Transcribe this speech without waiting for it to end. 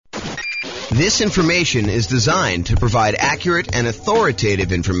This information is designed to provide accurate and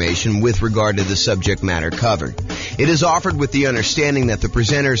authoritative information with regard to the subject matter covered. It is offered with the understanding that the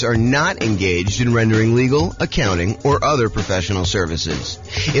presenters are not engaged in rendering legal, accounting, or other professional services.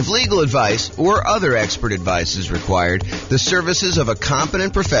 If legal advice or other expert advice is required, the services of a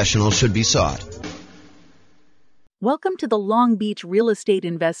competent professional should be sought. Welcome to the Long Beach Real Estate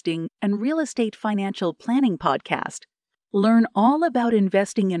Investing and Real Estate Financial Planning Podcast. Learn all about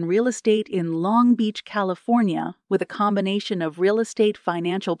investing in real estate in Long Beach, California, with a combination of real estate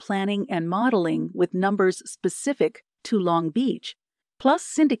financial planning and modeling with numbers specific to Long Beach, plus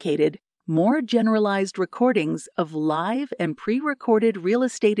syndicated, more generalized recordings of live and pre-recorded real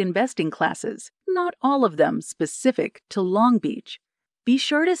estate investing classes, not all of them specific to Long Beach. Be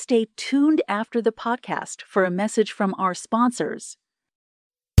sure to stay tuned after the podcast for a message from our sponsors.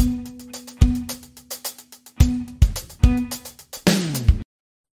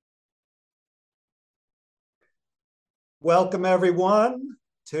 Welcome, everyone,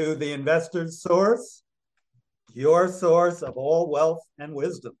 to the Investor's Source, your source of all wealth and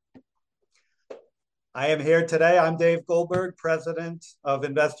wisdom. I am here today. I'm Dave Goldberg, president of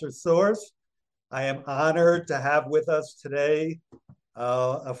Investor's Source. I am honored to have with us today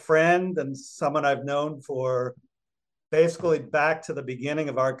a friend and someone I've known for basically back to the beginning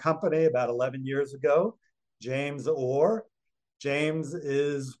of our company about 11 years ago, James Orr. James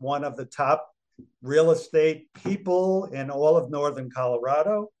is one of the top real estate people in all of Northern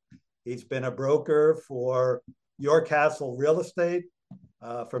Colorado. He's been a broker for Your Castle Real Estate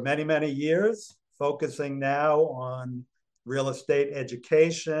for many, many years, focusing now on real estate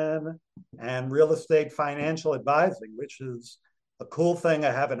education and real estate financial advising, which is a cool thing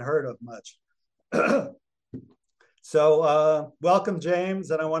I haven't heard of much. So welcome,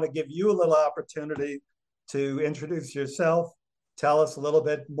 James, and I want to give you a little opportunity to introduce yourself. Tell us a little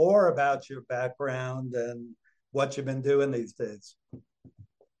bit more about your background and what you've been doing these days.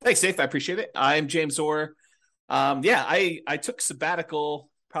 Thanks, Dave. I appreciate it. I'm James Orr. I took sabbatical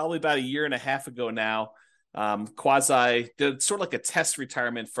probably about a year and a half ago now. Did sort of like a test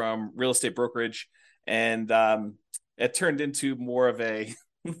retirement from real estate brokerage, and it turned into more of a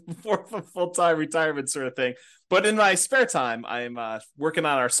full-time retirement sort of thing. But in my spare time, I'm working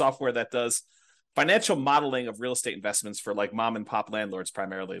on our software that does financial modeling of real estate investments for like mom and pop landlords,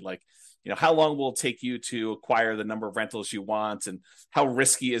 primarily. Like, how long will it take you to acquire the number of rentals you want, and how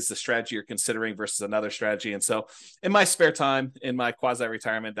risky is the strategy you're considering versus another strategy? And so in my spare time, in my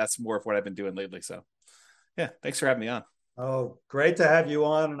quasi-retirement, that's more of what I've been doing lately. So yeah, thanks for having me on. Oh, great to have you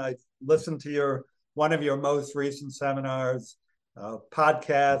on. And I listened to one of your most recent seminars,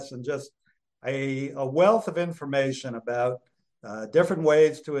 podcasts, and just a wealth of information about different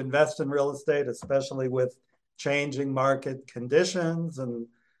ways to invest in real estate, especially with changing market conditions. And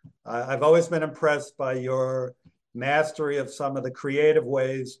I've always been impressed by your mastery of some of the creative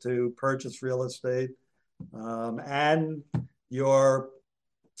ways to purchase real estate, and your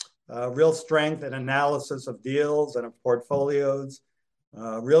real strength and analysis of deals and of portfolios.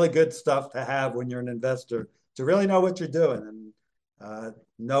 Really good stuff to have when you're an investor, to really know what you're doing and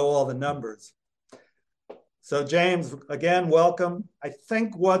know all the numbers. So James, again, welcome. I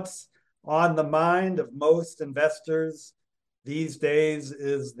think what's on the mind of most investors these days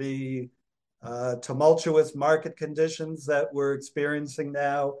is the tumultuous market conditions that we're experiencing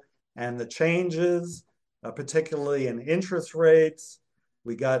now and the changes, particularly in interest rates.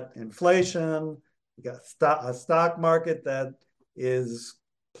 We got inflation, we got a stock market that is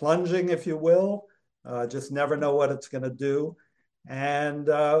plunging, if you will, just never know what it's going to do. And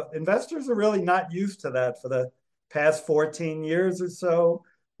investors are really not used to that for the past 14 years or so.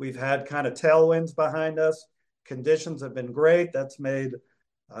 We've had kind of tailwinds behind us. Conditions have been great. That's made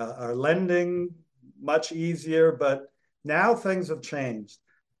our lending much easier, but now things have changed.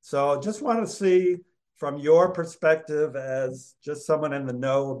 So I just want to see from your perspective as just someone in the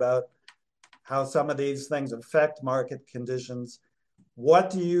know about how some of these things affect market conditions. What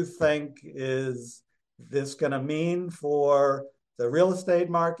do you think is this going to mean for the real estate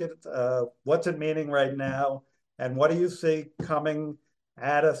market? What's it meaning right now? And what do you see coming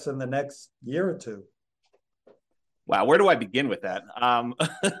at us in the next year or two? Wow, where do I begin with that?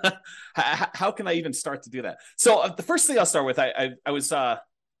 How can I even start to do that? So the first thing I'll start with, I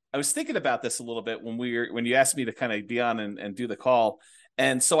was thinking about this a little bit when you asked me to kind of be on and do the call.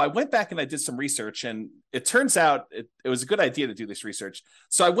 And so I went back and I did some research, and it turns out it was a good idea to do this research.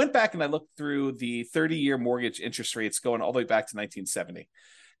 So I went back and I looked through the 30-year mortgage interest rates going all the way back to 1970.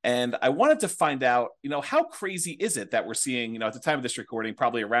 And I wanted to find out, how crazy is it that we're seeing, at the time of this recording,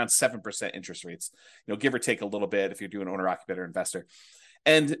 probably around 7% interest rates, give or take a little bit if you're doing owner, occupier, investor.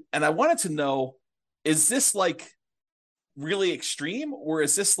 And I wanted to know, is this like really extreme, or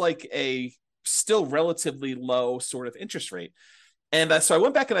is this like a still relatively low sort of interest rate? And so I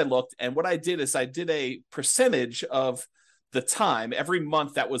went back and I looked, and what I did is I did a percentage of the time every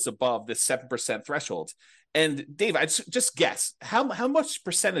month that was above this 7% threshold. And Dave, I just guess how much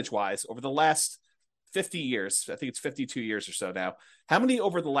percentage wise over the last 50 years, I think it's 52 years or so now, how many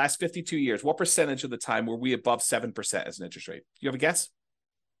over the last 52 years, what percentage of the time were we above 7% as an interest rate? You have a guess?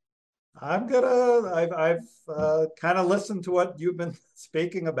 I've kind of listened to what you've been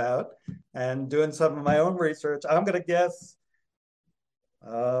speaking about and doing some of my own research. I'm gonna guess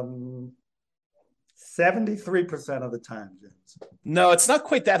 73% of the time, James. No, it's not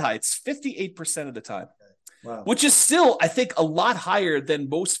quite that high. It's 58% of the time. Wow. Which is still, I think, a lot higher than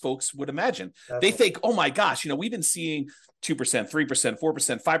most folks would imagine. That's They think, oh my gosh, we've been seeing 2%, 3%,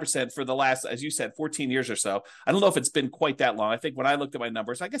 4%, 5% for the last, as you said, 14 years or so. I don't know if it's been quite that long. I think when I looked at my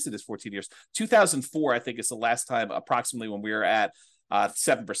numbers, I guess it is 14 years. 2004, I think, is the last time approximately when we were at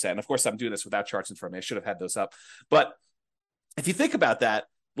 7%. Of course, I'm doing this without charts in front of me. I should have had those up. But if you think about that,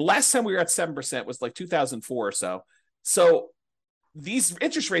 the last time we were at 7% was like 2004 or so. So these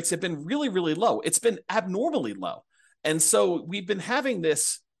interest rates have been really, really low. It's been abnormally low. And so we've been having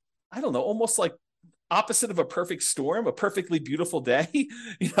this, I don't know, almost like opposite of a perfect storm, a perfectly beautiful day,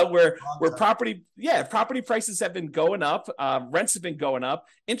 where property prices have been going up, rents have been going up,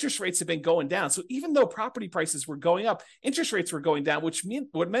 interest rates have been going down. So even though property prices were going up, interest rates were going down, which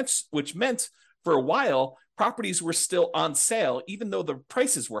meant for a while, properties were still on sale, even though the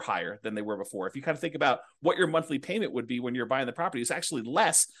prices were higher than they were before. If you kind of think about what your monthly payment would be when you're buying the property, it's actually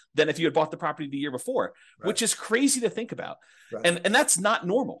less than if you had bought the property the year before, right, which is crazy to think about. Right. And that's not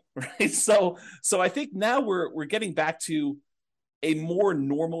normal, right? So I think now we're getting back to a more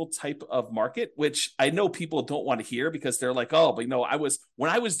normal type of market, which I know people don't want to hear because they're like, oh, but when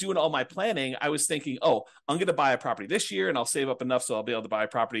I was doing all my planning, I was thinking, oh, I'm going to buy a property this year and I'll save up enough so I'll be able to buy a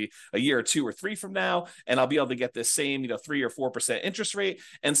property a year or 2 or 3 from now, and I'll be able to get this same 3 or 4% interest rate.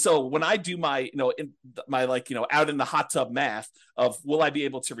 And so when I do my out in the hot tub math of will I be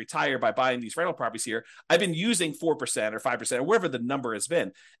able to retire by buying these rental properties here, I've been using 4% or 5% or wherever the number has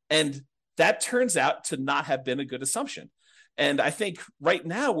been, and that turns out to not have been a good assumption. And I think right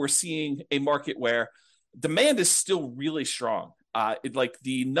now we're seeing a market where demand is still really strong.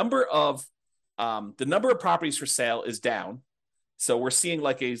 The number of properties for sale is down, so we're seeing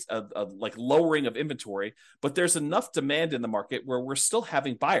like a lowering of inventory. But there's enough demand in the market where we're still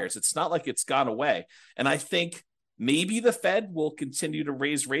having buyers. It's not like it's gone away. And I think maybe the Fed will continue to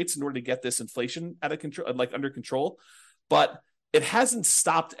raise rates in order to get this inflation out of control, under control. But it hasn't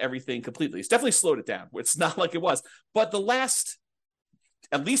stopped everything completely. It's definitely slowed it down. It's not like it was. But the last,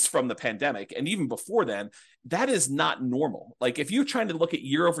 at least from the pandemic, and even before then, that is not normal. Like if you're trying to look at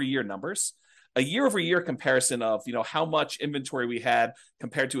year-over-year numbers, a year-over-year comparison of, how much inventory we had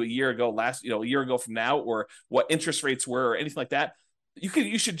compared to a year ago a year ago from now, or what interest rates were or anything like that,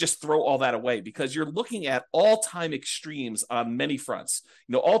 you should just throw all that away, because you're looking at all-time extremes on many fronts.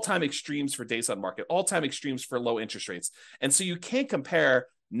 All-time extremes for days on market, all-time extremes for low interest rates. And so you can't compare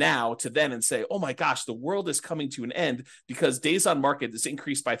now to then and say, oh my gosh, the world is coming to an end because days on market is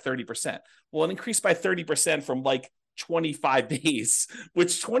increased by 30%. Well, it increased by 30% from 25 days,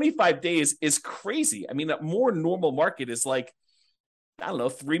 which 25 days is crazy. I mean, a more normal market is 3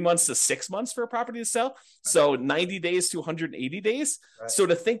 months to 6 months for a property to sell. So 90 days to 180 days. Right. So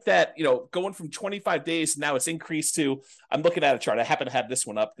to think that, going from 25 days, now it's increased to, I'm looking at a chart. I happen to have this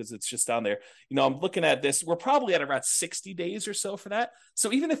one up because it's just down there. I'm looking at this. We're probably at around 60 days or so for that.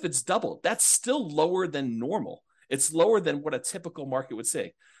 So even if it's doubled, that's still lower than normal. It's lower than what a typical market would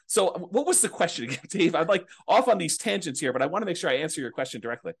say. So what was the question again, Dave? I'm off on these tangents here, but I want to make sure I answer your question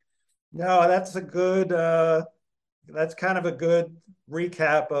directly. No, that's a good, that's kind of a good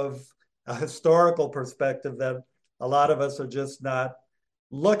recap of a historical perspective that a lot of us are just not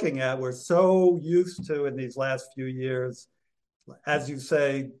looking at. We're so used to, in these last few years, as you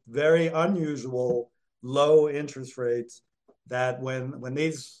say, very unusual low interest rates, that when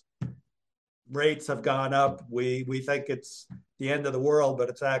these rates have gone up, we think it's the end of the world, but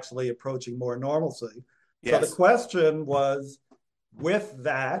it's actually approaching more normalcy. Yes. So the question was, with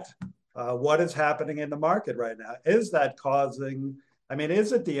that, what is happening in the market right now? Is that causing,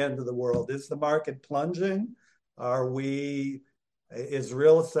 is it the end of the world? Is the market plunging? Is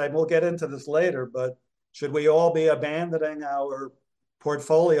real estate, we'll get into this later, but should we all be abandoning our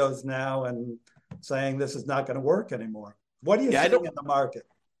portfolios now and saying this is not going to work anymore? What are you seeing in the market?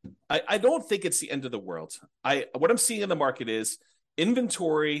 I don't think it's the end of the world. What I'm seeing in the market is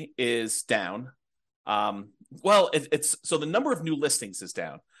inventory is down. Well, it's so the number of new listings is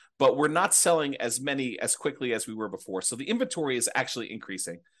down, but we're not selling as many as quickly as we were before. So the inventory is actually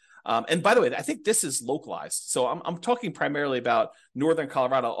increasing. And by the way, I think this is localized. So I'm talking primarily about Northern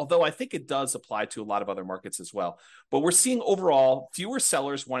Colorado, although I think it does apply to a lot of other markets as well. But we're seeing overall fewer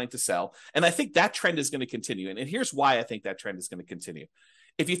sellers wanting to sell. And I think that trend is going to continue. And here's why I think that trend is going to continue.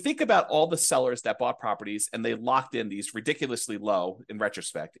 If you think about all the sellers that bought properties and they locked in these ridiculously low, in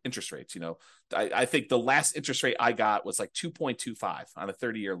retrospect, interest rates, I think the last interest rate I got was like 2.25 on a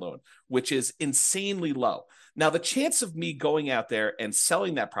 30-year loan, which is insanely low. Now, the chance of me going out there and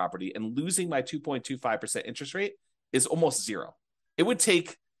selling that property and losing my 2.25% interest rate is almost zero. It would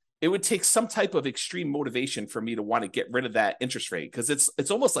take some type of extreme motivation for me to want to get rid of that interest rate, because it's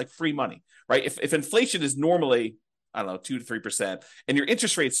almost like free money, right? If inflation is normally, I don't know, 2 to 3%, and your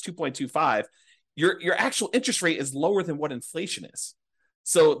interest rate is 2.25, your actual interest rate is lower than what inflation is.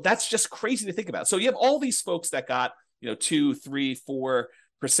 So that's just crazy to think about. So you have all these folks that got, 2, 3, 4%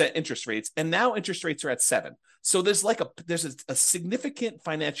 interest rates, and now interest rates are at 7. So there's a significant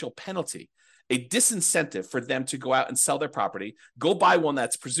financial penalty, a disincentive for them to go out and sell their property, go buy one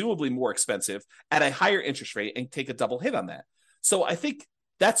that's presumably more expensive at a higher interest rate and take a double hit on that. So I think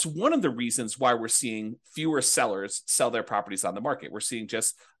that's one of the reasons why we're seeing fewer sellers sell their properties on the market. We're seeing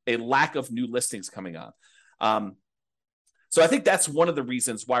just a lack of new listings coming on. So I think that's one of the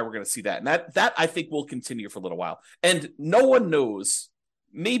reasons why we're going to see that. And that I think will continue for a little while. And no one knows.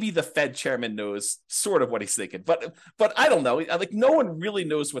 Maybe the Fed chairman knows sort of what he's thinking, but I don't know. Like, no one really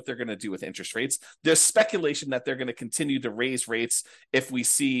knows what they're going to do with interest rates. There's speculation that they're going to continue to raise rates if we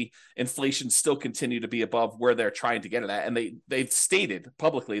see inflation still continue to be above where they're trying to get it at. And they've stated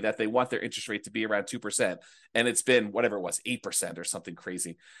publicly that they want their interest rate to be around 2%, and it's been whatever it was, 8% or something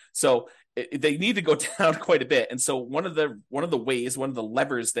crazy. So they need to go down quite a bit. And so one of the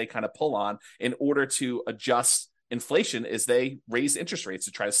levers they kind of pull on in order to adjust inflation is they raise interest rates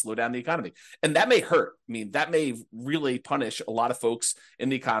to try to slow down the economy. And that may hurt. I mean, that may really punish a lot of folks in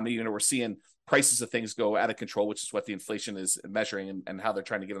the economy. We're seeing prices of things go out of control, which is what the inflation is measuring and how they're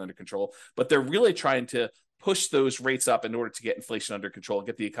trying to get it under control. But they're really trying to push those rates up in order to get inflation under control and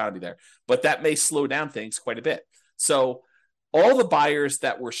get the economy there. But that may slow down things quite a bit. So all the buyers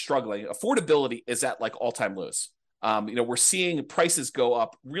that were struggling, affordability is at like all-time lows. We're seeing prices go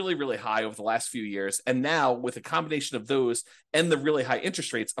up really, really high over the last few years. And now with a combination of those and the really high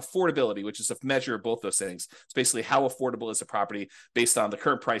interest rates, affordability, which is a measure of both those things, it's basically how affordable is a property based on the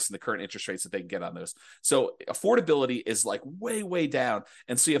current price and the current interest rates that they can get on those. So affordability is like way, way down.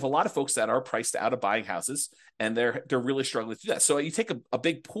 And so you have a lot of folks that are priced out of buying houses, and they're really struggling to do that. So you take a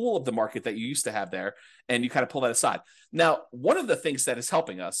big pool of the market that you used to have there, and you kind of pull that aside. Now, one of the things that is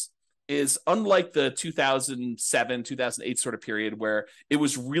helping us is, unlike the 2007, 2008 sort of period where it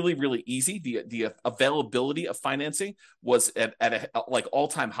was really, really easy, the availability of financing was at like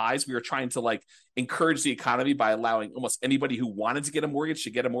all-time highs. We were trying to like encourage the economy by allowing almost anybody who wanted to get a mortgage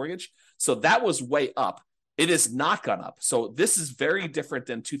to get a mortgage. So that was way up. It has not gone up. So this is very different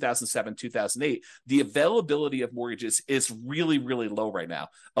than 2007, 2008. The availability of mortgages is really, really low right now.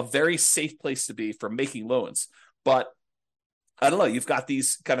 A very safe place to be for making loans. But I don't know, you've got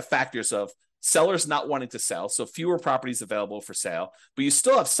these kind of factors of sellers not wanting to sell, so fewer properties available for sale, but you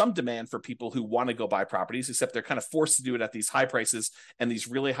still have some demand for people who want to go buy properties, except they're kind of forced to do it at these high prices and these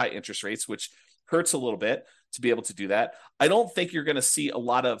really high interest rates, which hurts a little bit to be able to do that. I don't think you're going to see a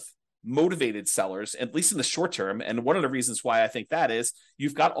lot of motivated sellers, at least in the short term. And one of the reasons why I think that is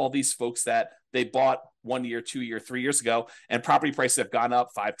you've got all these folks that they bought 1 year, 2 year, 3 years ago, and property prices have gone up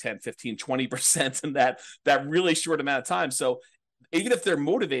 5, 10, 15, 20% in that really short amount of time. So even if they're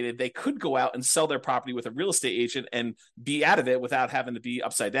motivated, they could go out and sell their property with a real estate agent and be out of it without having to be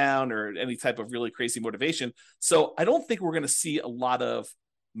upside down or any type of really crazy motivation. So I don't think we're going to see a lot of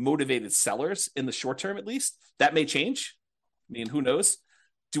motivated sellers in the short term, at least. That may change. I mean, who knows?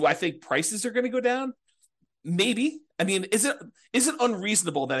 Do I think prices are going to go down? Maybe. I mean, is it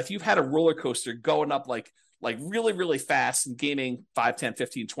unreasonable that if you've had a roller coaster going up like really, really fast and gaining 5, 10,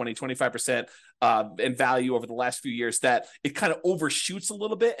 15, 20, 25% in value over the last few years, that it kind of overshoots a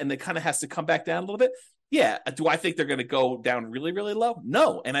little bit and it kind of has to come back down a little bit? Yeah. Do I think they're going to go down really, really low?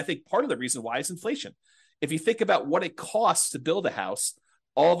 No. And I think part of the reason why is inflation. If you think about what it costs to build a house,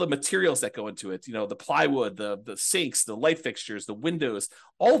 all the materials that go into it, the plywood, the sinks, the light fixtures, the windows,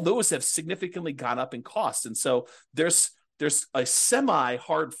 all those have significantly gone up in cost. And so there's a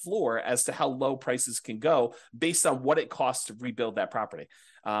semi-hard floor as to how low prices can go based on what it costs to rebuild that property.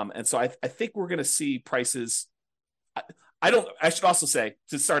 And so I think we're going to see prices. I should also say,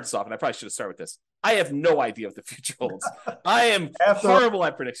 to start this off, and I probably should have started with this, I have no idea what the future holds. I am horrible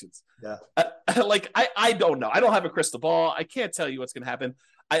at predictions. Yeah. I don't know. I don't have a crystal ball. I can't tell you what's going to happen.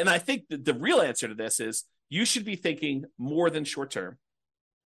 And I think the real answer to this is you should be thinking more than short term.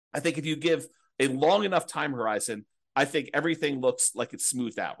 I think if you give a long enough time horizon, I think everything looks like it's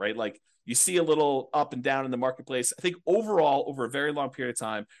smoothed out, right? Like you see a little up and down in the marketplace. I think overall, over a very long period of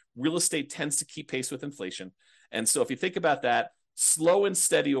time, real estate tends to keep pace with inflation. And so if you think about that, slow and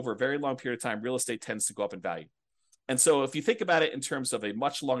steady over a very long period of time, real estate tends to go up in value. And so if you think about it in terms of a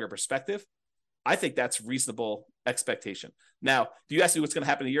much longer perspective, I think that's reasonable expectation. Now, do you ask me what's going to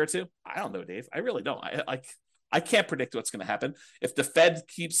happen in a year or two? I don't know, Dave. I really don't. I can't predict what's going to happen. If the Fed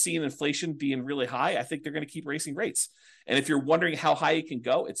keeps seeing inflation being really high, I think they're going to keep raising rates. And if you're wondering how high it can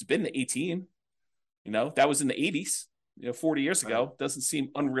go, it's been the 18. That was in the 80s, 40 years ago. Right. Doesn't seem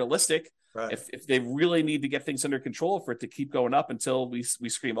unrealistic. Right. If they really need to get things under control for it to keep going up until we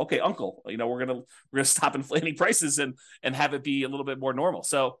scream, okay, uncle, we're gonna stop inflating prices and have it be a little bit more normal.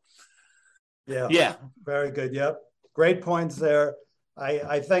 So yeah, very good. Yep, great points there.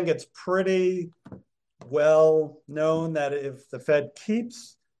 I think it's pretty well known that if the Fed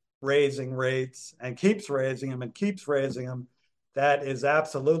keeps raising rates and keeps raising them, that is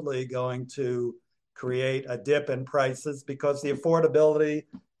absolutely going to create a dip in prices because the affordability,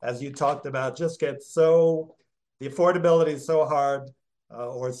 as you talked about, just gets the affordability is so hard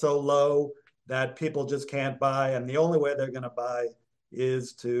or so low that people just can't buy. And the only way they're going to buy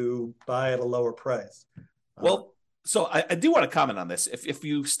is to buy at a lower price. Well, so I do want to comment on this. If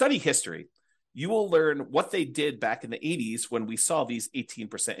you study history, you will learn what they did back in the 80s when we saw these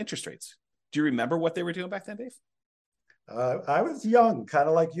 18% interest rates. Do you remember what they were doing back then, Dave? I was young, kind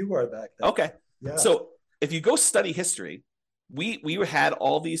of like you were back then. Okay. Yeah. So if you go study history, we had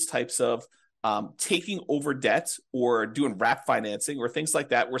all these types of taking over debt or doing wrap financing or things like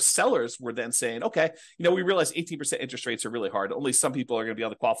that, where sellers were then saying, okay, we realize 18% interest rates are really hard. Only some people are going to be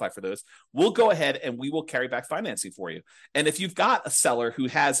able to qualify for those. We'll go ahead and we will carry back financing for you. And if you've got a seller who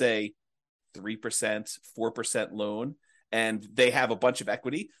has a 3%, 4% loan, and they have a bunch of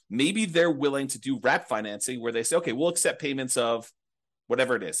equity, maybe they're willing to do wrap financing where they say, okay, we'll accept payments of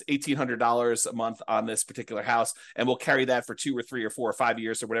whatever it is, $1,800 a month on this particular house, and we'll carry that for 2 or 3 or 4 or 5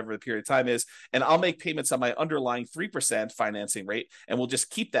 years or whatever the period of time is, and I'll make payments on my underlying 3% financing rate, and we'll just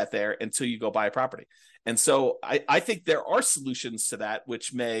keep that there until you go buy a property. And so I think there are solutions to that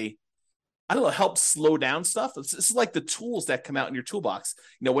which may, help slow down stuff. This is like the tools that come out in your toolbox.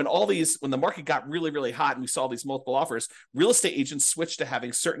 When the market got really, really hot and we saw these multiple offers, real estate agents switched to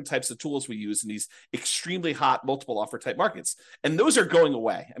having certain types of tools we use in these extremely hot multiple offer type markets. And those are going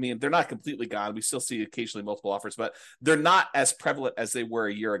away. I mean, they're not completely gone. We still see occasionally multiple offers, but they're not as prevalent as they were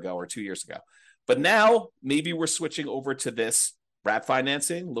a year ago or 2 years ago. But now maybe we're switching over to this wrap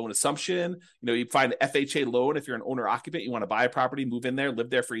financing, loan assumption. You find an FHA loan if you're an owner occupant, you want to buy a property, move in there, live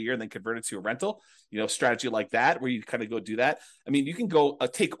there for a year, and then convert it to a rental. Strategy like that, where you kind of go do that. I mean, you can go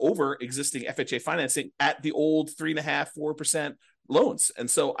take over existing FHA financing at the old 3.5%, 4% loans. And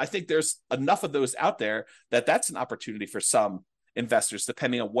so I think there's enough of those out there that's an opportunity for some investors,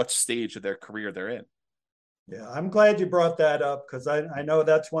 depending on what stage of their career they're in. Yeah, I'm glad you brought that up because I know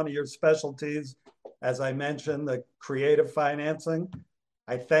that's one of your specialties. As I mentioned, the creative financing.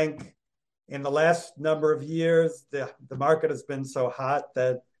 I think in the last number of years, the market has been so hot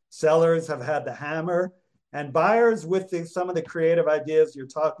that sellers have had the hammer, and buyers with some of the creative ideas you're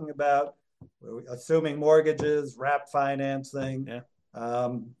talking about, assuming mortgages, wrap financing,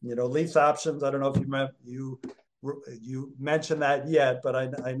 lease options. I don't know if you mentioned that yet, but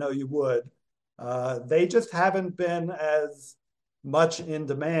I know you would. They just haven't been as much in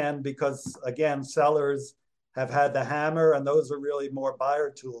demand because, again, sellers have had the hammer, and those are really more buyer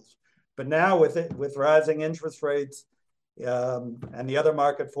tools. But now with rising interest rates and the other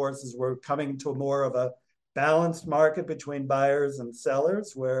market forces, we're coming to more of a balanced market between buyers and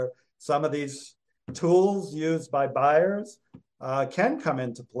sellers, where some of these tools used by buyers can come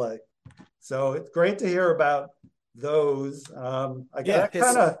into play. So it's great to hear about those. That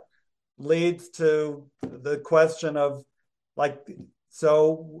kind of leads to the question of,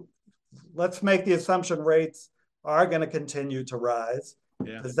 so let's make the assumption rates are going to continue to rise.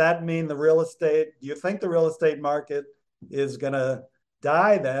 Yeah. Does that mean do you think the real estate market is going to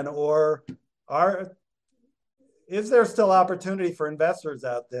die then, or is there still opportunity for investors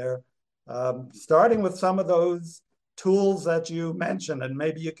out there, starting with some of those tools that you mentioned, and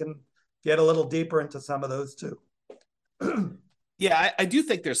maybe you can get a little deeper into some of those too? Yeah, I do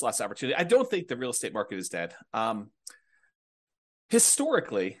think there's less opportunity. I don't think the real estate market is dead.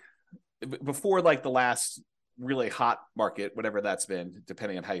 Historically, before the last really hot market, whatever that's been,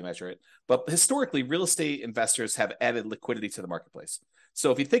 depending on how you measure it. But historically, real estate investors have added liquidity to the marketplace.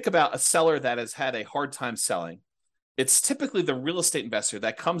 So if you think about a seller that has had a hard time selling, it's typically the real estate investor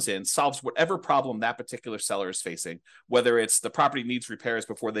that comes in, solves whatever problem that particular seller is facing, whether it's the property needs repairs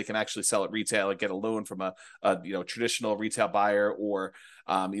before they can actually sell it retail and get a loan from a traditional retail buyer, or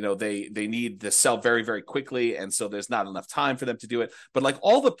they need to sell very, very quickly, and so there's not enough time for them to do it. But like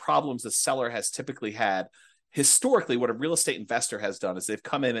all the problems the seller has typically had, historically, what a real estate investor has done is they've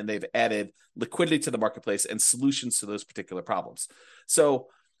come in and they've added liquidity to the marketplace and solutions to those particular problems. So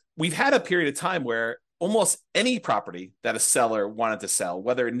we've had a period of time where almost any property that a seller wanted to sell,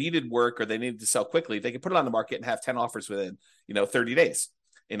 whether it needed work or they needed to sell quickly, they could put it on the market and have 10 offers within, 30 days,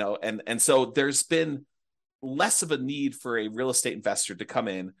 and so there's been less of a need for a real estate investor to come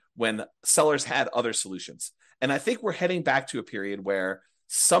in when sellers had other solutions. And I think we're heading back to a period where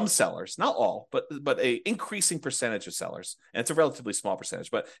some sellers, not all, but a increasing percentage of sellers, and it's a relatively small percentage,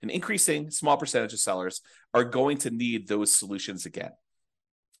 but an increasing small percentage of sellers are going to need those solutions again.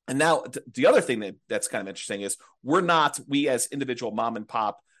 And now the other thing that's kind of interesting is we as individual mom and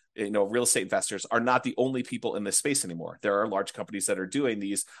pop, real estate investors are not the only people in this space anymore. There are large companies that are doing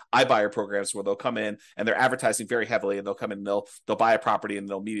these iBuyer programs where they'll come in and they're advertising very heavily, and they'll come in and they'll buy a property and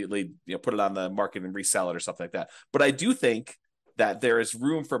they'll immediately put it on the market and resell it or something like that. But I do think that there is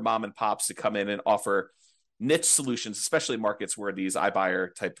room for mom and pops to come in and offer niche solutions, especially in markets where these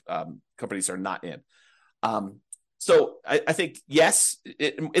iBuyer type companies are not in. So I think, yes,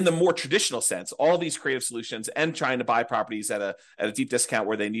 in the more traditional sense, all these creative solutions and trying to buy properties at a deep discount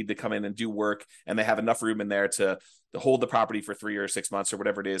where they need to come in and do work and they have enough room in there to hold the property for 3 or 6 months or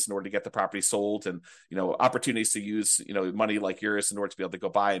whatever it is in order to get the property sold, and opportunities to use money like yours in order to be able to go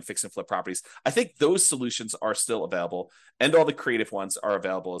buy and fix and flip properties. I think those solutions are still available, and all the creative ones are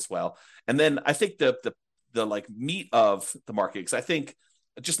available as well. And then I think the like meat of the market, because I think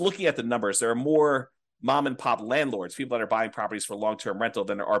just looking at the numbers, there are more mom and pop landlords, people that are buying properties for long-term rental,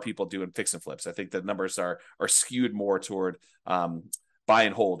 than there are people doing fix and flips. I think the numbers are skewed more toward buy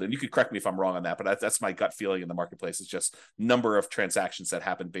and hold. And you could correct me if I'm wrong on that, but that's my gut feeling in the marketplace. It's just number of transactions that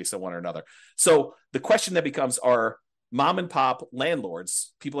happen based on one or another. So the question that becomes, are mom and pop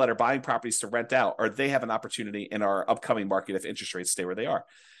landlords, people that are buying properties to rent out, are they have an opportunity in our upcoming market if interest rates stay where they are?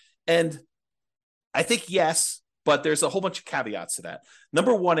 And I think yes, but there's a whole bunch of caveats to that.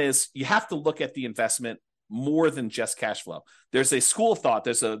 Number one is you have to look at the investment more than just cash flow. There's a school of thought,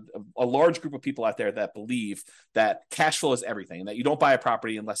 there's a large group of people out there that believe that cash flow is everything, and that you don't buy a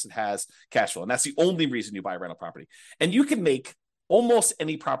property unless it has cash flow. And that's the only reason you buy a rental property. And you can make almost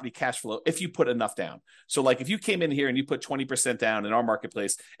any property cash flow if you put enough down. So like if you came in here and you put 20% down in our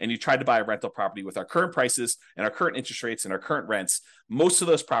marketplace and you tried to buy a rental property with our current prices and our current interest rates and our current rents, most of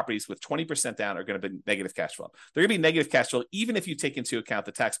those properties with 20% down are going to be negative cash flow. They're going to be negative cash flow even if you take into account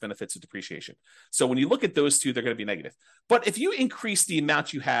the tax benefits of depreciation. So when you look at those two, they're going to be negative. But if you increase the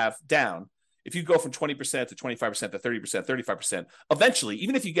amount you have down, if you go from 20% to 25% to 30%, 35%, eventually,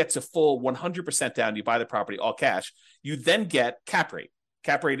 even if you get to full 100% down, you buy the property all cash, you then get cap rate.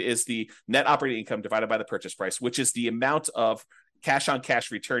 Cap rate is the net operating income divided by the purchase price, which is the amount of cash on cash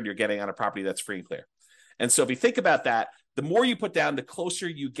return you're getting on a property that's free and clear. And so if you think about that, the more you put down, the closer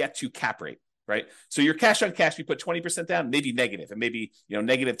you get to cap rate. Right. So your cash on cash, you put 20% down, maybe negative, and maybe,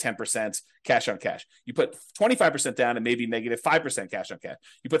 negative 10% cash on cash. You put 25% down and maybe negative 5% cash on cash.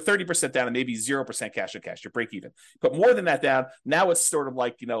 You put 30% down and maybe 0% cash on cash. You're break even. Put more than that down. Now it's sort of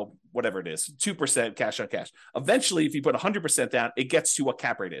like, whatever it is, 2% cash on cash. Eventually, if you put 100% down, it gets to what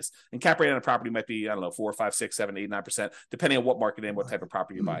cap rate is. And cap rate on a property might be, 4, 5, 6, 7, 8, 9%, depending on what market and what type of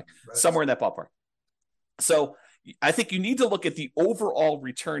property you buy, somewhere in that ballpark. So I think you need to look at the overall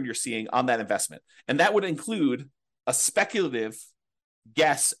return you're seeing on that investment. And that would include a speculative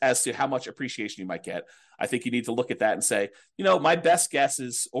guess as to how much appreciation you might get. I think you need to look at that and say, my best guess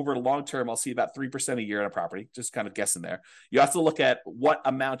is over the long term, I'll see about 3% a year on a property, just kind of guessing there. You have to look at what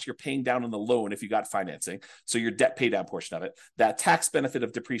amount you're paying down on the loan if you got financing. So your debt pay down portion of it, that tax benefit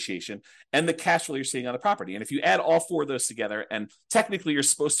of depreciation, and the cash flow you're seeing on the property. And if you add all four of those together, and technically you're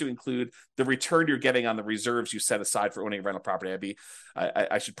supposed to include the return you're getting on the reserves you set aside for owning a rental property.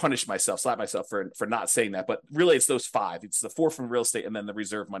 I should punish myself, slap myself for not saying that, but really it's those five. It's the 4 from real estate and then the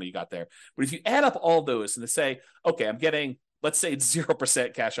reserve money you got there. But if you add up all those and to say, okay, I'm getting, let's say it's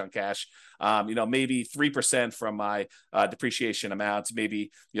 0% cash on cash, maybe 3% from my depreciation amount,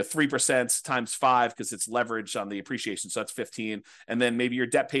 maybe 3% times 5 because it's leverage on the appreciation, so that's 15, and then maybe your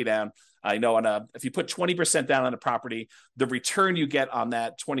debt pay down. If you put 20% down on a property, the return you get on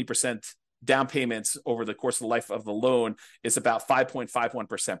that 20% down payments over the course of the life of the loan is about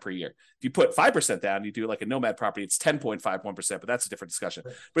 5.51% per year. If you put 5% down, you do like a Nomad property, it's 10.51%, but that's a different discussion.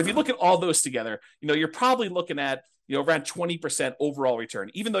 But if you look at all those together, you're probably looking at, around 20% overall return,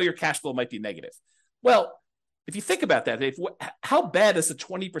 even though your cash flow might be negative. Well, if you think about that, Dave, how bad is a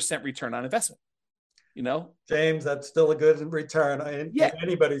 20% return on investment? James, that's still a good return in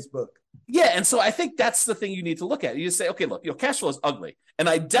anybody's book. Yeah. And so I think that's the thing you need to look at. You just say, okay, look, cash flow is ugly. And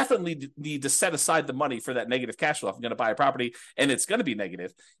I definitely need to set aside the money for that negative cash flow. If I'm going to buy a property and it's going to be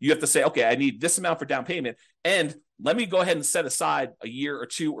negative, you have to say, okay, I need this amount for down payment. And let me go ahead and set aside a year or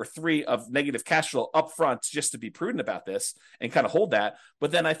 2 or 3 of negative cash flow up front just to be prudent about this and kind of hold that.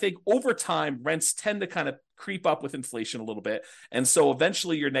 But then I think over time, rents tend to kind of creep up with inflation a little bit. And so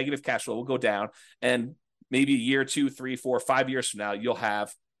eventually your negative cash flow will go down. And maybe a year, 2, 3, 4, 5 years from now, you'll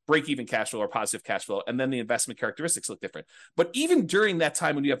have break-even cash flow or positive cash flow, and then the investment characteristics look different. But even during that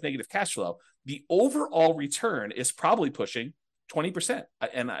time when you have negative cash flow, the overall return is probably pushing 20%.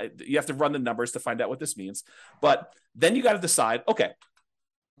 And you have to run the numbers to find out what this means. But then you got to decide, okay,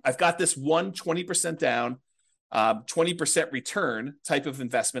 I've got this 20% down, 20% return type of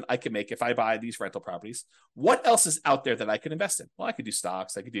investment I can make if I buy these rental properties. What else is out there that I could invest in? Well, I could do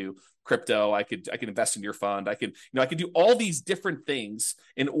stocks, I could do crypto, I could invest in your fund, I could do all these different things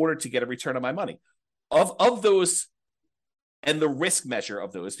in order to get a return on my money. Of those, and the risk measure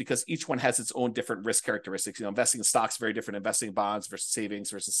of those, because each one has its own different risk characteristics. Investing in stocks is very different. Investing in bonds versus savings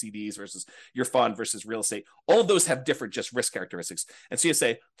versus CDs versus your fund versus real estate. All of those have different just risk characteristics. And so you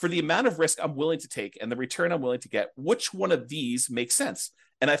say, for the amount of risk I'm willing to take and the return I'm willing to get, which one of these makes sense?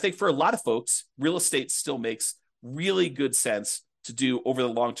 And I think for a lot of folks, real estate still makes really good sense to do over the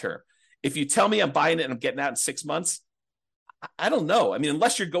long term. If you tell me I'm buying it and I'm getting out in 6 months, I don't know. I mean,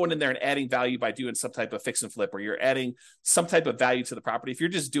 unless you're going in there and adding value by doing some type of fix and flip, or you're adding some type of value to the property. If you're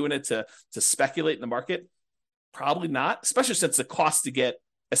just doing it to speculate in the market, probably not, especially since the cost to get,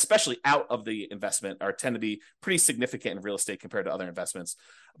 especially out of the investment, tend to be pretty significant in real estate compared to other investments.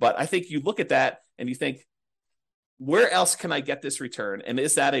 But I think you look at that and you think, where else can I get this return? And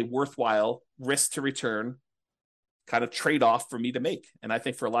is that a worthwhile risk to return kind of trade-off for me to make? And I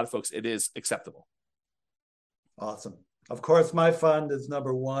think for a lot of folks, it is acceptable. Awesome. Of course, my fund is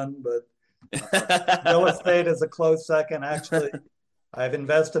number one, but real estate is a close second. Actually, I've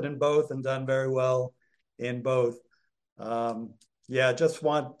invested in both and done very well in both. Just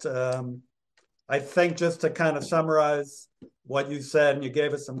want, I think just to kind of summarize what you said, and you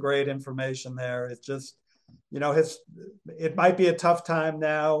gave us some great information there. It's just, it might be a tough time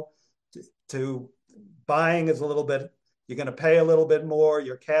now to buying is a little bit, you're going to pay a little bit more,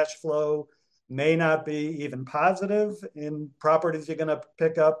 your cash flow may not be even positive in properties you're going to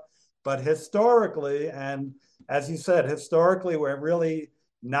pick up. But historically, and as you said, historically, we're really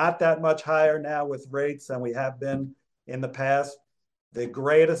not that much higher now with rates than we have been in the past. The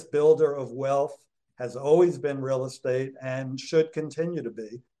greatest builder of wealth has always been real estate and should continue to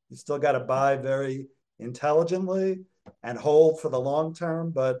be. You still got to buy very intelligently and hold for the long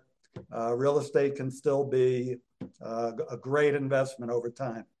term, but real estate can still be a great investment over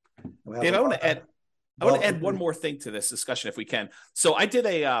time. Dave, I want to add one more thing to this discussion if we can. So I did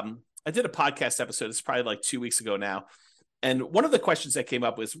a podcast episode. It's probably like 2 weeks ago now. And one of the questions that came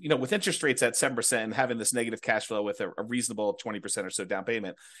up was, with interest rates at 7% and having this negative cash flow with a reasonable 20% or so down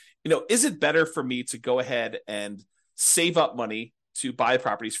payment, is it better for me to go ahead and save up money to buy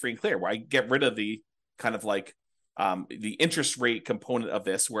properties free and clear, where I get rid of the kind of like the interest rate component of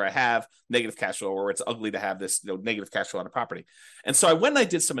this, where I have negative cash flow, or it's ugly to have this negative cash flow on a property? And so I went and I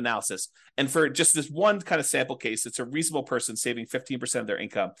did some analysis, and for just this one kind of sample case, it's a reasonable person saving 15% of their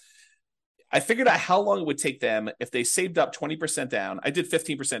income. I figured out how long it would take them if they saved up 20% down. I did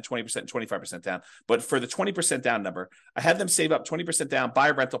 15%, 20%, and 25% down. But for the 20% down number, I had them save up 20% down, buy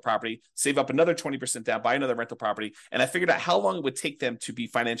a rental property, save up another 20% down, buy another rental property. And I figured out how long it would take them to be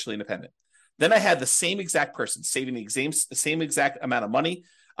financially independent. Then I had the same exact person saving the same exact amount of money,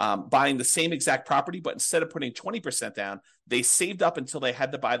 buying the same exact property, but instead of putting 20% down, they saved up until they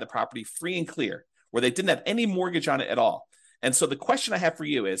had to buy the property free and clear, where they didn't have any mortgage on it at all. And so the question I have for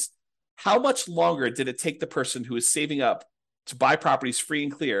you is, how much longer did it take the person who is saving up to buy properties free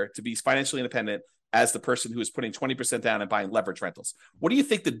and clear to be financially independent as the person who is putting 20% down and buying leverage rentals? What do you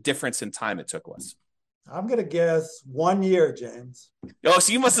think the difference in time it took was? I'm going to guess 1 year, James. Oh,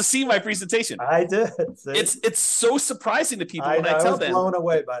 so you must have seen my presentation. I did. It's so surprising to people when I tell them. I was blown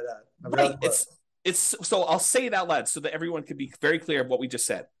away by that. Right. It's so I'll say it out loud so that everyone can be very clear of what we just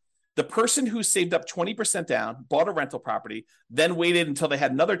said. The person who saved up 20% down, bought a rental property, then waited until they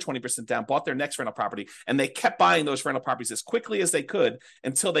had another 20% down, bought their next rental property, and they kept buying those rental properties as quickly as they could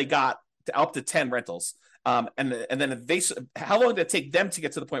until they got up to 10 rentals. And then how long did it take them to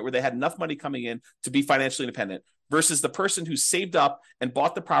get to the point where they had enough money coming in to be financially independent versus the person who saved up and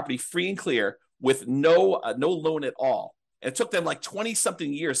bought the property free and clear with no loan at all. And it took them like 20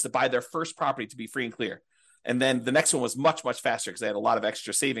 something years to buy their first property to be free and clear. And then the next one was much, much faster because they had a lot of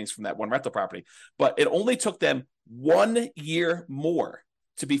extra savings from that one rental property. But it only took them 1 year more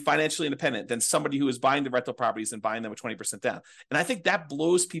to be financially independent than somebody who is buying the rental properties and buying them with 20% down. And I think that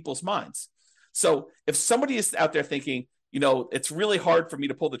blows people's minds. So if somebody is out there thinking, it's really hard for me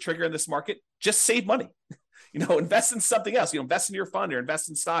to pull the trigger in this market, just save money. Invest in something else, invest in your fund or invest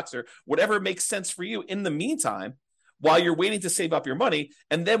in stocks or whatever makes sense for you in the meantime, while you're waiting to save up your money.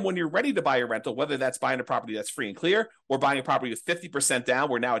 And then when you're ready to buy a rental, whether that's buying a property that's free and clear or buying a property with 50%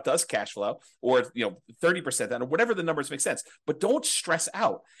 down where now it does cash flow, or 30% down, or whatever the numbers make sense. But don't stress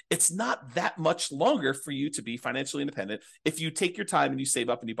out. It's not that much longer for you to be financially independent if you take your time and you save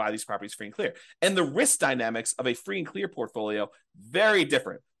up and you buy these properties free and clear. And the risk dynamics of a free and clear portfolio, very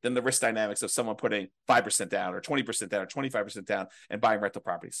different than the risk dynamics of someone putting 5% down or 20% down or 25% down and buying rental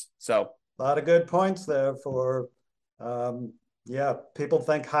properties. So a lot of good points there for people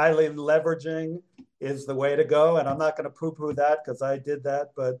think highly leveraging is the way to go. And I'm not going to poo-poo that because I did that,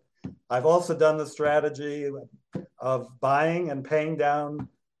 but I've also done the strategy of buying and paying down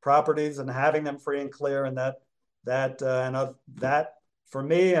properties and having them free and clear. And that for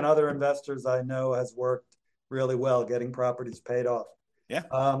me and other investors I know has worked really well, getting properties paid off. Yeah.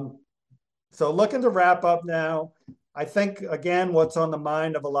 So looking to wrap up now, I think, again, what's on the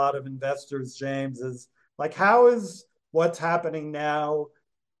mind of a lot of investors, James, is like, how is what's happening now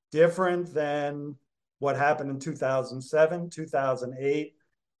different than what happened in 2007, 2008?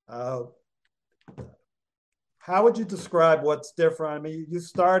 How would you describe what's different? I mean, you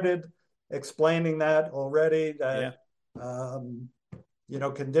started explaining that already, that,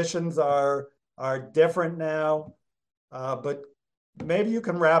 conditions are different now, but maybe you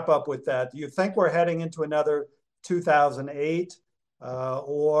can wrap up with that. Do you think we're heading into another 2008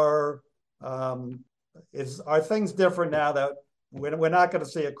 or are things different now that we're not going to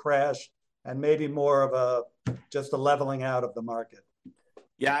see a crash and maybe more of just a leveling out of the market?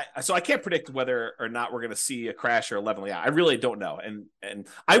 Yeah, so I can't predict whether or not we're going to see a crash or a leveling out. I really don't know. And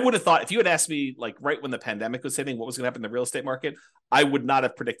I would have thought, if you had asked me, like right when the pandemic was hitting, what was going to happen in the real estate market, I would not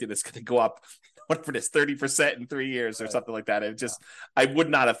have predicted it's going to go up, whatever it is, 30% in 3 years or something like that. I would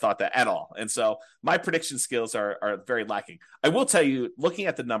not have thought that at all. And so my prediction skills are very lacking. I will tell you, looking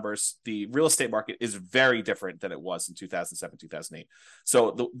at the numbers, the real estate market is very different than it was in 2007, 2008.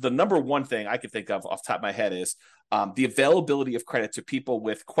 So the number one thing I can think of off the top of my head is the availability of credit to people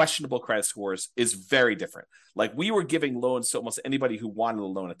with questionable credit scores is very different. Like, we were giving loans to almost anybody who wanted a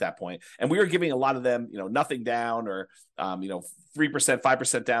loan at that point. And we were giving a lot of them, nothing down or, 3%,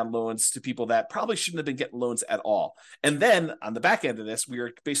 5% down loans to people that probably shouldn't have been getting loans at all. And then on the back end of this, we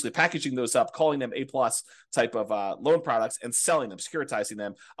were basically packaging those up, calling them A+ type of loan products and selling them, securitizing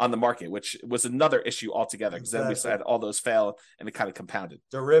them on the market, which was another issue altogether, because then we had all those fail and it kind of compounded.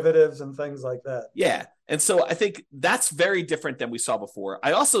 Derivatives and things like that. Yeah. And so I think that's very different than we saw before.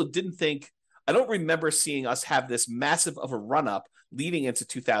 I also I don't remember seeing us have this massive of a run up leading into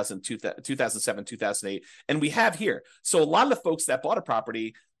 2007, 2008. And we have here. So a lot of the folks that bought a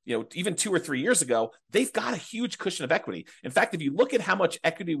property, even 2 or 3 years ago, they've got a huge cushion of equity. In fact, if you look at how much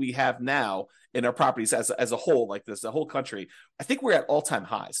equity we have now in our properties as a whole, like this, the whole country, I think we're at all-time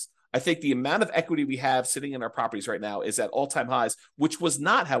highs. I think the amount of equity we have sitting in our properties right now is at all-time highs, which was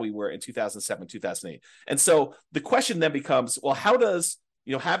not how we were in 2007, 2008. And so the question then becomes, well, how does,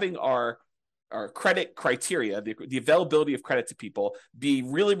 having our credit criteria, the availability of credit to people, be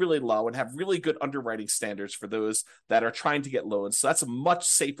really, really low and have really good underwriting standards for those that are trying to get loans? So that's a much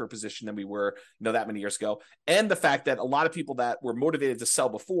safer position than we were, that many years ago. And the fact that a lot of people that were motivated to sell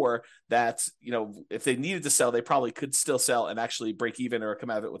before, that, if they needed to sell, they probably could still sell and actually break even or come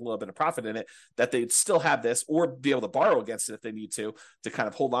out of it with a little bit of profit in it, that they'd still have this or be able to borrow against it if they need to kind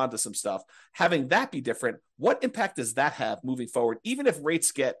of hold on to some stuff. Having that be different, what impact does that have moving forward, even if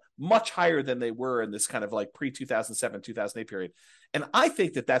rates get much higher than they were in this kind of like pre-2007, 2008 period? And I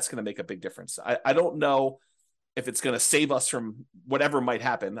think that that's going to make a big difference. I don't know if it's going to save us from whatever might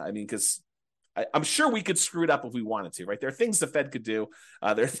happen. I mean, because I'm sure we could screw it up if we wanted to, right? There are things the Fed could do.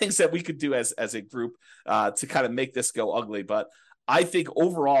 There are things that we could do as a group to kind of make this go ugly. But I think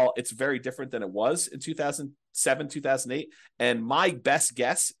overall, it's very different than it was in 2007, 2008. And my best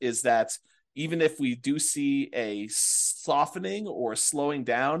guess is that even if we do see a softening or slowing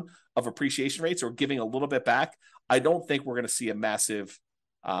down of appreciation rates or giving a little bit back, I don't think we're going to see a massive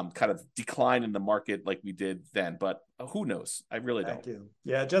kind of decline in the market like we did then. But who knows? I really don't. Thank you.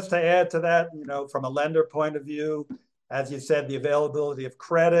 Yeah, just to add to that, from a lender point of view, as you said, the availability of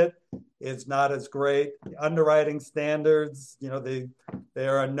credit is not as great. The underwriting standards,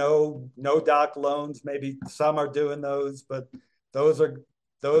 there are no doc loans. Maybe some are doing those, but those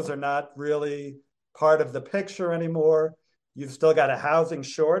are not really part of the picture anymore. You've still got a housing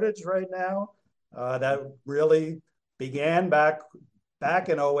shortage right now that really began back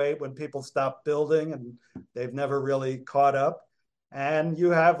in 08 when people stopped building, and they've never really caught up. And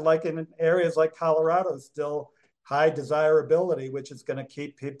you have, like in areas like Colorado, still high desirability, which is going to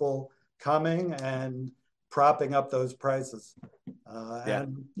keep people coming and propping up those prices.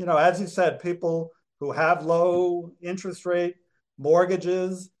 And, as you said, people who have low interest rate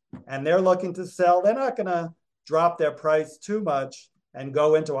mortgages and they're looking to sell, they're not going to drop their price too much and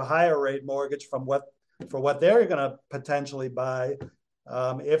go into a higher rate mortgage for what they're going to potentially buy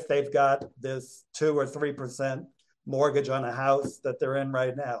if they've got this 2 or 3% mortgage on a house that they're in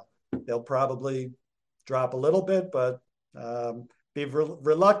right now. They'll probably drop a little bit, but be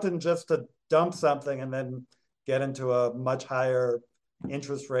reluctant just to dump something and then get into a much higher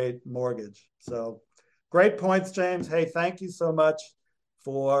interest rate mortgage. So great points, James. Hey, thank you so much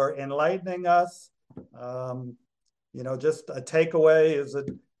for enlightening us. Just a takeaway is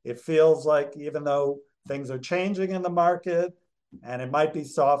that it feels like even though things are changing in the market and it might be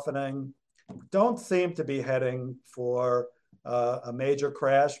softening, don't seem to be heading for a major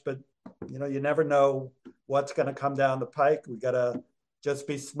crash, but you never know what's going to come down the pike. We got to just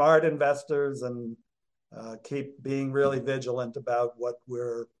be smart investors and keep being really vigilant about what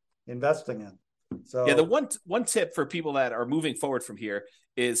we're investing in. So yeah, the one tip for people that are moving forward from here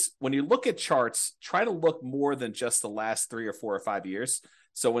is when you look at charts, try to look more than just the last 3 or 4 or 5 years.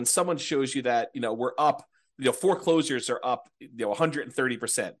 So when someone shows you that, we're up, foreclosures are up,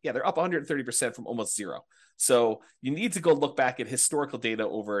 130%. Yeah, they're up 130% from almost zero. So you need to go look back at historical data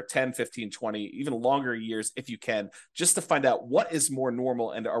over 10, 15, 20, even longer years if you can, just to find out what is more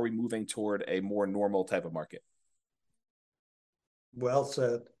normal and are we moving toward a more normal type of market. Well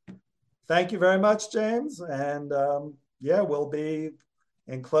said. Thank you very much, James. And we'll be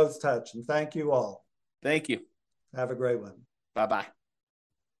in close touch. And thank you all. Thank you. Have a great one. Bye-bye.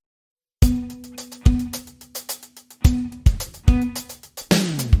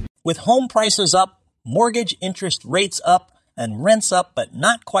 With home prices up, mortgage interest rates up, and rents up, but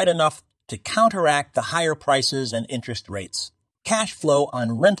not quite enough to counteract the higher prices and interest rates. Cash flow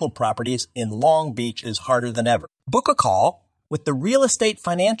on rental properties in Long Beach is harder than ever. Book a call with the Real Estate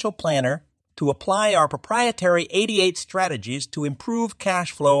Financial Planner to apply our proprietary 88 strategies to improve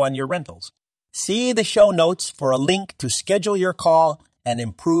cash flow on your rentals. See the show notes for a link to schedule your call and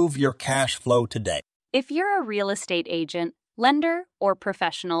improve your cash flow today. If you're a real estate agent, lender, or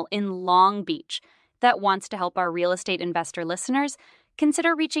professional in Long Beach that wants to help our real estate investor listeners,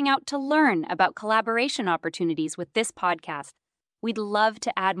 consider reaching out to learn about collaboration opportunities with this podcast. We'd love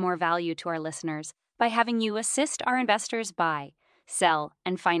to add more value to our listeners by having you assist our investors buy, sell,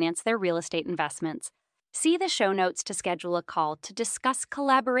 and finance their real estate investments. See the show notes to schedule a call to discuss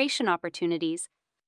collaboration opportunities